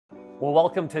Well,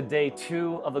 welcome to day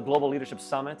 2 of the Global Leadership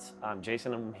Summit. I'm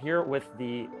Jason. I'm here with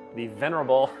the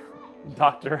venerable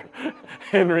Dr.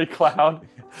 Henry Cloud.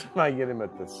 Might get him a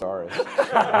thesaurus.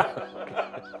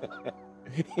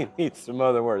 He needs some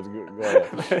other words. Go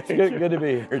ahead. It's good to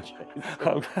be here, Jason.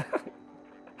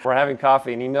 We're having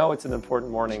coffee, and you know it's an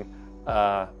important morning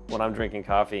when I'm drinking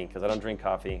coffee, because I don't drink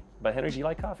coffee. But Henry, do you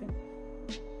like coffee?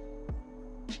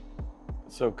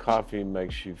 So coffee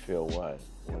makes you feel what?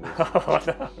 Oh,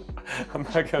 no. I'm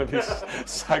not going to be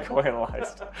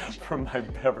psychoanalyzed from my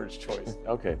beverage choice.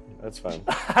 Okay, that's fine.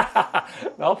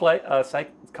 I'll play.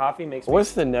 Coffee makes me...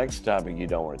 What's the next topic you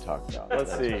don't want to talk about?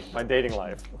 Let's see. My dating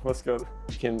life. Let's go.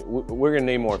 We're going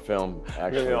to need more film,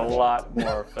 actually. We're going to need a lot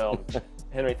more film.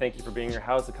 Henry, thank you for being here.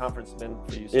 How's the conference been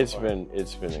for you so far?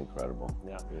 It's been incredible.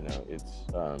 Yeah. You know, it's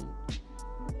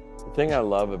the thing I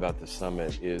love about the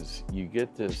summit is you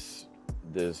get this.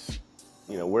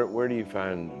 You know, where do you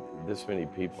find this many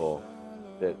people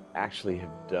that actually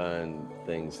have done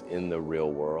things in the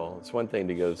real world? It's one thing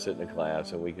to go sit in a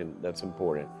class, and that's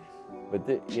important. But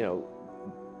you know,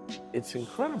 it's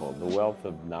incredible, the wealth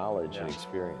of knowledge and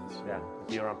experience. Yeah,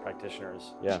 be around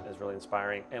practitioners is really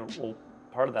inspiring. And well,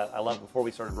 part of that I love. Before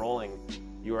we started rolling,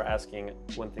 you were asking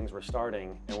when things were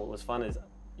starting, and what was fun is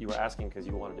you were asking because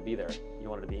you wanted to be there. You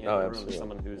wanted to be in the room with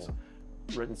someone who's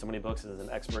written so many books and is an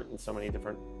expert in so many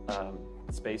different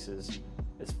spaces.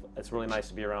 It's really nice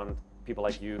to be around people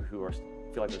like you who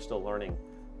feel like they're still learning.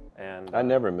 And I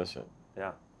never miss it.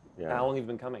 Yeah. How long have you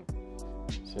been coming?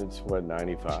 Since what,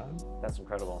 95? That's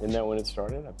incredible. Isn't that when it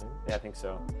started, I think? Yeah, I think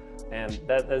so. And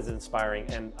that is inspiring.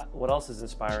 And what else is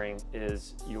inspiring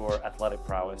is your athletic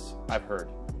prowess. I've heard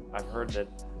that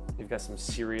you've got some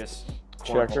serious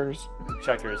checkers.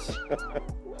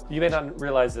 You may not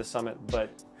realize this, Summit,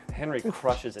 but Henry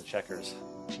crushes at checkers.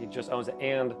 He just owns it,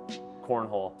 and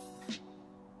cornhole.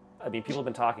 I mean, people have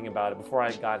been talking about it. Before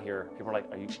I got here, people were like,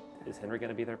 is Henry going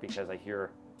to be there? Because I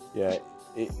hear... Yeah,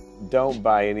 don't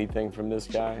buy anything from this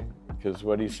guy, because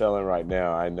what he's selling right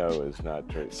now, I know is not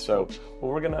true. So,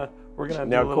 well, we're gonna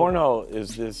now cornhole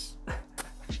is this.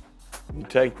 You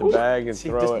take the bag and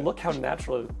throw it. Look how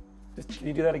natural. Can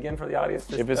you do that again for the audience?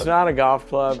 If it's not a golf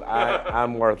club,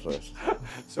 I'm worthless.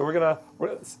 So we're gonna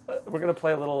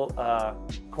play a little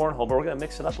cornhole, but we're gonna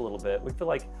mix it up a little bit. We feel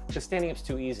like because standing up's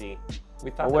too easy.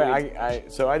 We thought.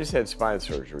 So I just had spine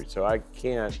surgery, so I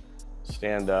can't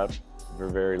stand up for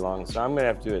very long. So I'm gonna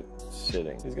have to do it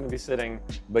sitting. He's gonna be sitting.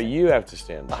 But you have to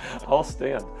stand up. I'll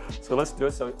stand. So let's do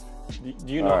it. So do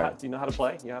you know how to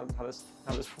play? You know how this?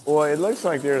 Well, it looks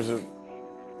like there's a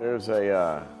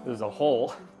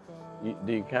hole.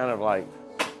 Do you kind of like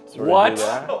sort of do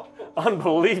that?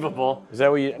 Unbelievable. Is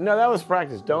that what you... No, that was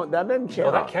practice. That doesn't count.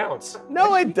 No, that counts.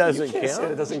 No, it doesn't you can't count.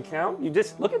 Say it doesn't count. You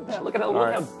just look at that. Look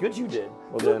how good you did.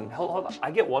 Well then, hold on.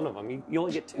 I get one of them. You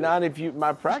only get 2. Not if you...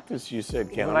 My practice, you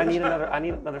said count. But I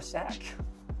need another sack.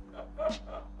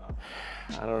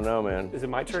 I don't know, man. Is it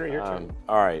my turn or your turn?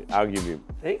 All right, I'll give you...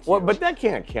 Thank you. Well, but that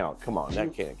can't count. Come on,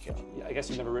 that can't count. Yeah, I guess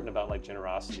you've never written about like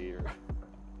generosity or...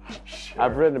 Sure.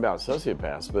 I've written about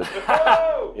sociopaths, but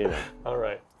you know. All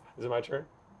right, is it my turn?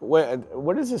 Wait,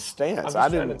 what is this stance? I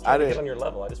didn't get on your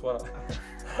level. I just want to.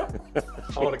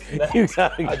 I want to connect.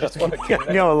 I just want to connect.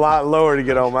 You go a lot lower to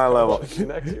get on my level. I want to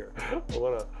connect here. I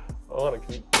want to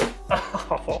connect.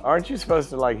 Aren't you supposed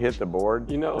to like hit the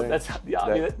board? You know, that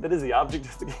is the object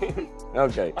of the game.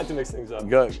 Okay. I like to mix things up.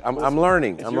 Good. I'm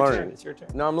learning. I'm learning. It's your turn.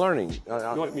 No, I'm learning. You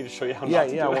want me to show you how? Yeah,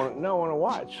 yeah. I want to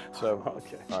watch. So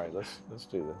okay. All right, let's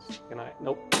do this. Can I?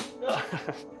 Nope.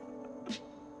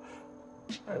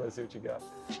 All right, let's see what you got.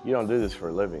 You don't do this for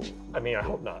a living. I mean, I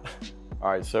hope not.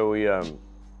 All right, so we yeah.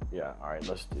 All right,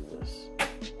 let's do this.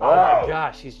 Oh my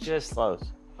gosh, he's just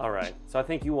close. All right, so I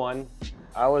think you won.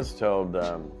 I was told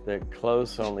that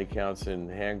close only counts in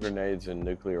hand grenades and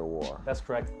nuclear war. That's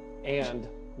correct. And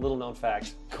little known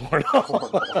fact.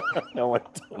 Cornhole. No one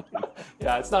told me.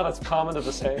 Yeah, it's not as common of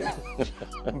a saying,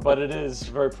 but it is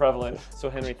very prevalent. So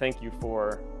Henry, thank you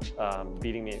for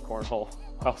beating me at cornhole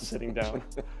while sitting down.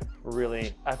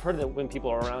 Really, I've heard that when people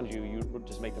are around you, you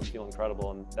just make them feel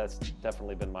incredible, and that's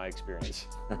definitely been my experience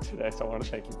today. So I want to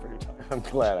thank you for your time. I'm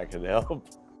glad I could help.